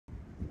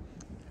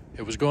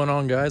Hey, what's going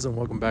on, guys, and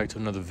welcome back to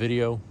another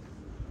video.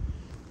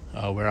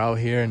 We're out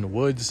here in the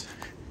woods.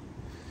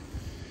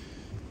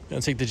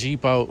 Gonna take the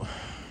Jeep out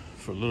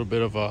for a little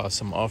bit of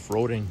some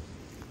off-roading.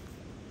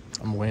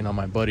 I'm waiting on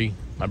my buddy,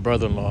 my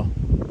brother-in-law,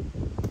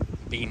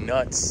 being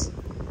nuts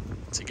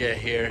to get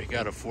here. He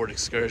got a Ford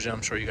Excursion.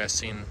 I'm sure you guys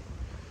seen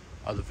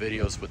other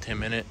videos with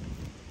him in it.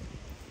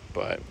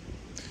 But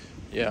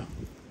yeah,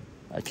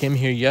 I came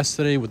here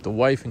yesterday with the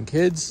wife and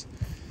kids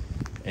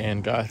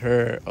and got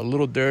her a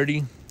little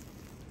dirty.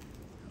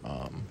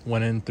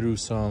 Went in through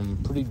some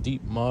pretty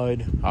deep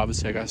mud.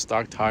 Obviously, I got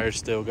stock tires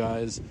still,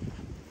 guys.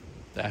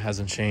 That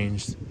hasn't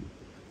changed.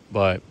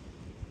 But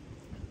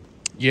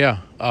yeah,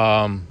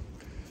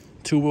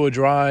 two-wheel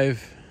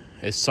drive.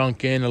 It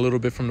sunk in a little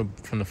bit from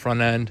the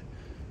front end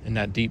in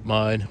that deep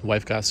mud.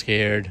 Wife got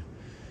scared.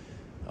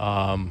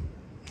 And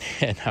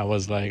I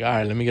was like, all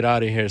right, let me get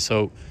out of here.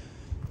 So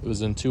it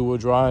was in two-wheel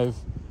drive.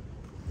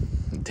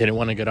 Didn't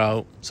want to get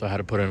out, so I had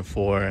to put it in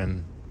four,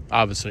 and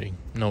obviously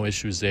no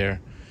issues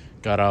there.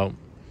 Got out.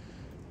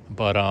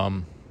 But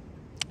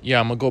yeah,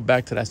 I'm gonna go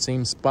back to that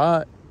same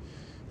spot.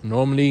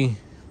 Normally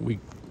we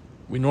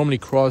normally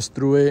cross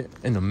through it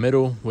in the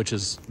middle, which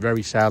is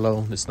very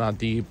shallow. It's not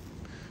deep.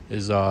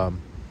 Is the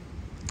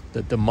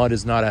mud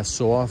is not as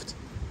soft.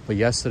 But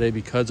yesterday,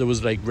 because it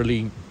was like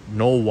really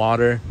no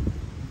water,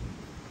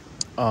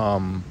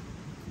 you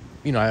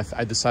know,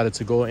 I decided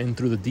to go in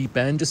through the deep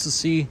end just to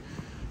see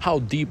how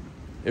deep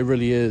it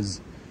really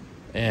is.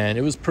 And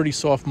it was pretty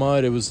soft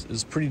mud. It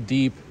was pretty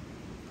deep.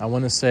 I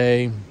want to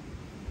say,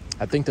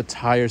 I think the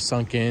tire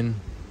sunk in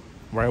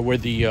right where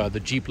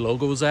the Jeep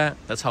logo was at.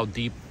 That's how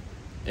deep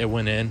it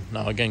went in.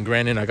 Now, again,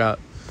 granted, I got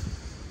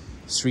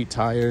street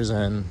tires,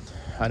 and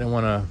I didn't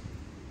want to,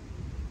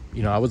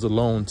 you know, I was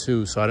alone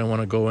too, so I didn't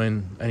want to go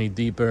in any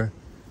deeper.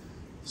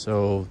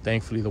 So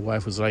thankfully, the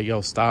wife was like,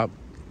 yo, stop,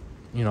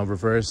 you know,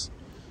 reverse.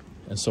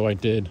 And so I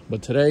did.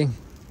 But today,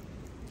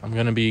 I'm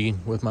going to be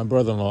with my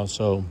brother-in-law.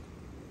 So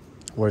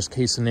worst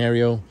case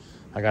scenario,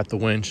 I got the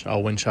winch.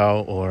 I'll winch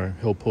out, or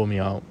he'll pull me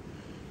out.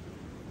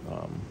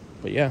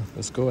 But yeah,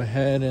 let's go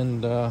ahead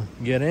and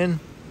get in.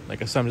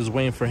 Like I said, I'm just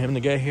waiting for him to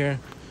get here,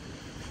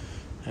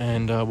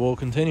 and we'll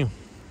continue.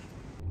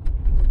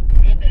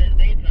 Good that it's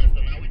daytime,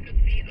 so now we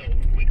can see, though.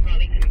 We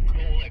probably can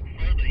go like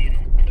further, you know?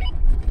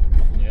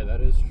 Yeah,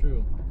 that is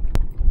true.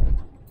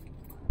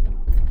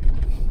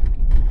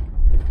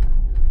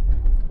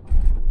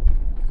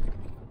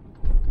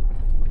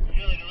 I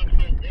feel like it looks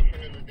so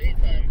different in the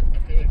daytime. I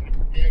feel like we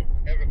didn't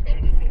ever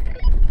come this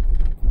way.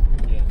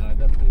 Yeah, no, it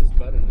definitely is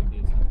better in the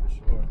daytime for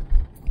sure.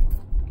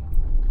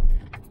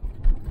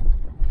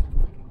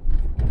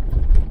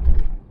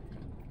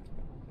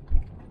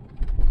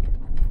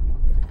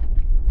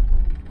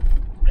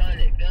 Got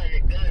it.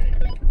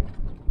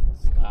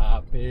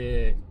 Stop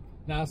it.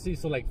 Now, see,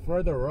 so like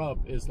further up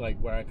is like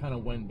where I kind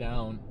of went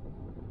down,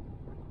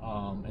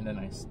 and then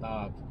I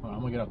stopped. Hold on,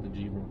 I'm gonna get off the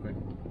Jeep real quick.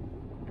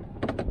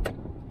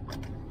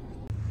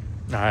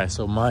 All right,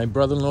 so my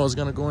brother-in-law is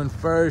gonna go in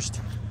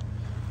first.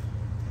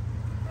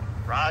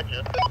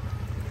 Roger.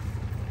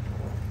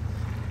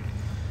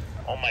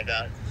 Oh my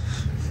God.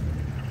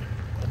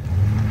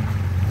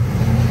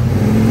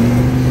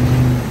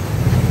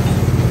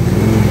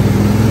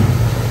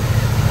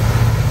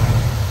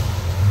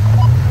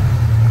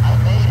 I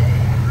made it.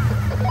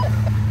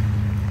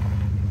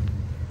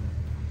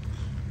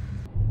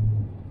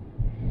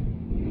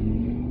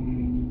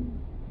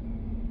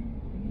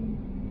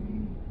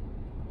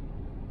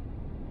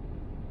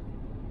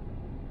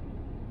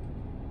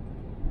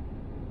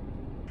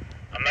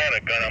 I'm not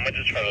gonna gun. I'm gonna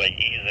just try to like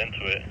ease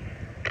into it.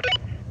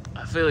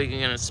 I feel like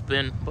you're gonna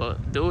spin,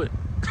 but do it.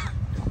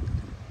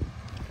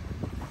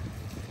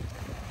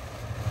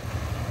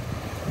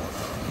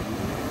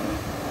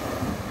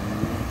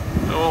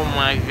 Oh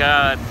my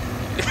God.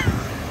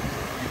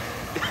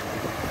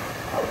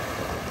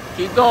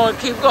 Keep going.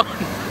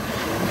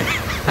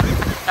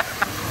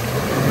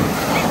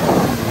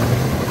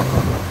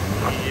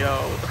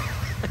 Yo.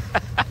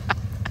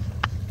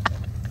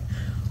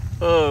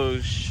 Oh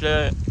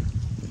shit.